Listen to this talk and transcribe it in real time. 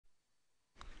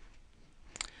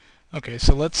Okay,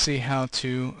 so let's see how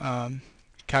to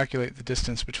calculate the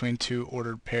distance between two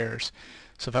ordered pairs.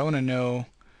 So if I want to know,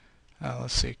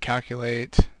 let's see,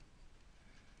 calculate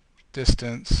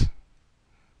distance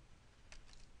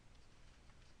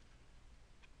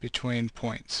between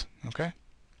points, okay?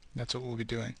 That's what we'll be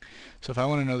doing. So if I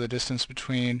want to know the distance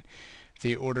between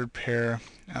the ordered pair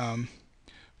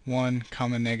 1,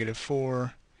 comma,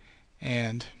 -4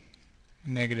 and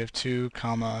 -2,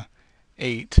 comma,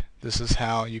 8, this is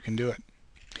how you can do it.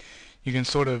 You can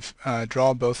sort of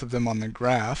draw both of them on the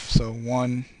graph. So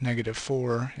 1,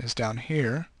 -4 is down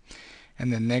here,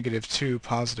 and then -2,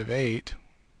 +8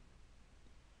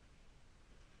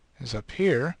 is up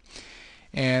here.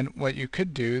 And what you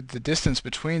could do, the distance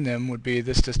between them would be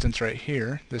this distance right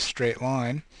here, this straight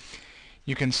line.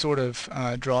 You can sort of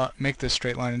make this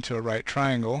straight line into a right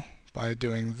triangle by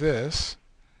doing this.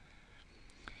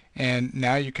 And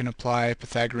now you can apply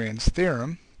Pythagorean's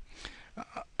theorem.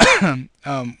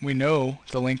 We know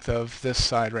the length of this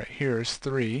side right here is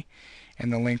 3,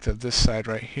 and the length of this side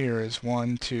right here is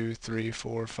 1, 2, 3,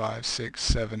 4, 5, 6,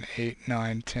 7, 8,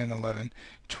 9, 10, 11,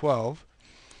 12.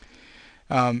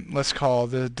 Let's call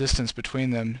the distance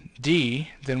between them d.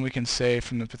 Then we can say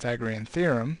from the Pythagorean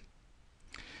theorem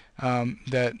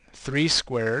that 3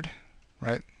 squared,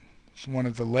 right, one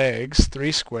of the legs,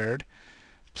 3 squared,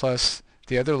 plus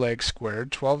the other leg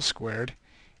squared, 12 squared,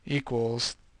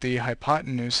 equals the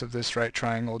hypotenuse of this right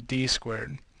triangle, d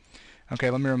squared. Okay,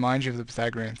 let me remind you of the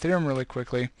Pythagorean theorem really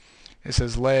quickly. It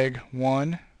says leg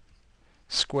 1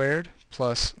 squared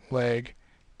plus leg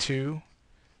 2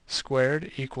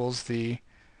 squared equals the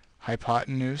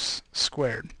hypotenuse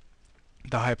squared.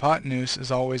 The hypotenuse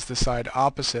is always the side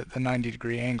opposite the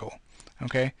 90-degree angle.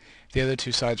 Okay, the other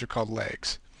two sides are called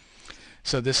legs.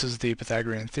 So this is the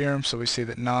Pythagorean theorem. So we see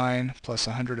that 9 plus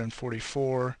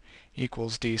 144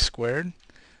 equals d squared.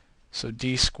 So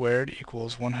d squared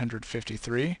equals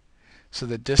 153. So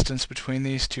the distance between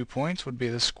these 2 points would be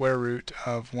the square root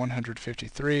of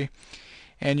 153.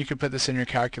 And you could put this in your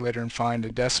calculator and find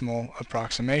a decimal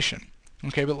approximation.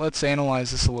 Okay, but let's analyze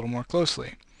this a little more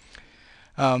closely.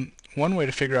 One way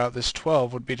to figure out this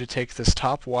 12 would be to take this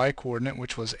top y coordinate,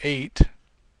 which was 8,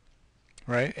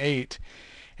 right, 8,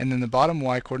 and then the bottom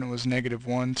y coordinate was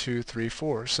 -1, 2, 3,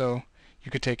 4. So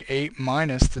you could take 8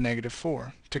 minus the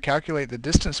 -4. To calculate the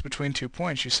distance between 2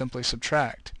 points, you simply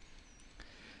subtract.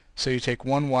 So you take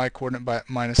one y coordinate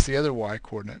minus the other y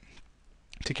coordinate.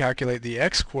 To calculate the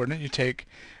x coordinate, you take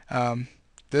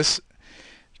this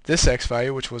x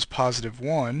value, which was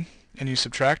 +1, and you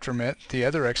subtract from it the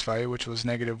other x value, which was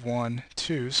 -1,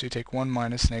 2. So you take 1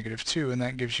 minus -2, and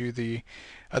that gives you the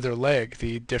other leg,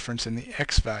 the difference in the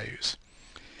x values.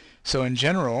 So in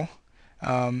general,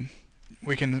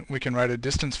 we can write a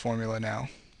distance formula now.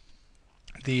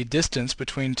 The distance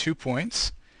between 2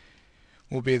 points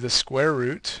will be the square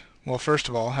root. Well, first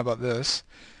of all, how about this?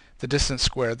 The distance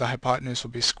squared, the hypotenuse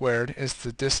will be squared, is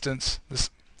the distance,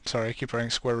 sorry, I keep writing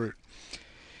square root,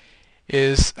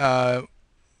 is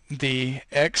the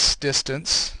x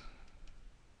distance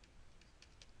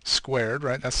squared,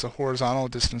 right? That's the horizontal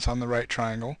distance on the right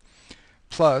triangle,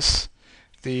 plus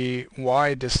the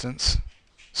y distance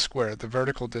squared, the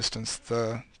vertical distance,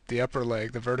 the upper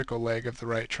leg, the vertical leg of the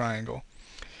right triangle.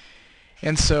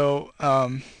 And so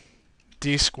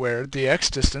d squared, the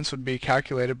x distance, would be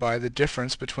calculated by the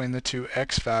difference between the two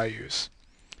x values.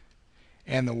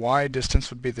 And the y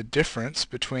distance would be the difference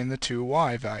between the two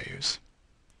y values.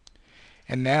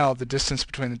 And now the distance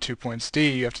between the 2 points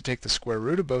d, you have to take the square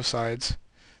root of both sides.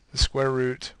 The square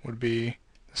root would be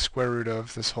the square root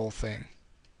of this whole thing.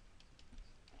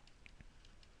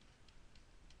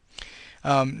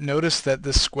 Notice that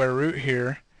this square root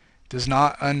here does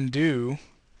not undo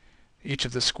each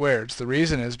of the squareds. The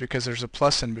reason is because there's a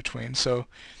plus in between. So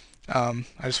I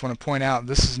just want to point out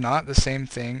this is not the same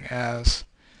thing as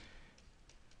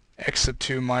x sub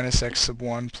 2 minus x sub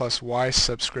 1 plus y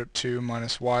subscript 2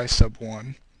 minus y sub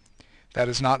 1. That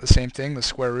is not the same thing. The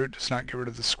square root does not get rid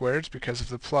of the squareds because of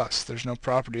the plus. There's no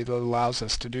property that allows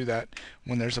us to do that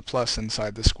when there's a plus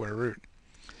inside the square root.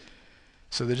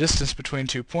 So the distance between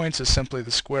 2 points is simply the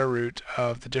square root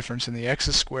of the difference in the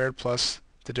x's squared plus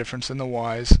the difference in the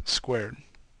y's squared.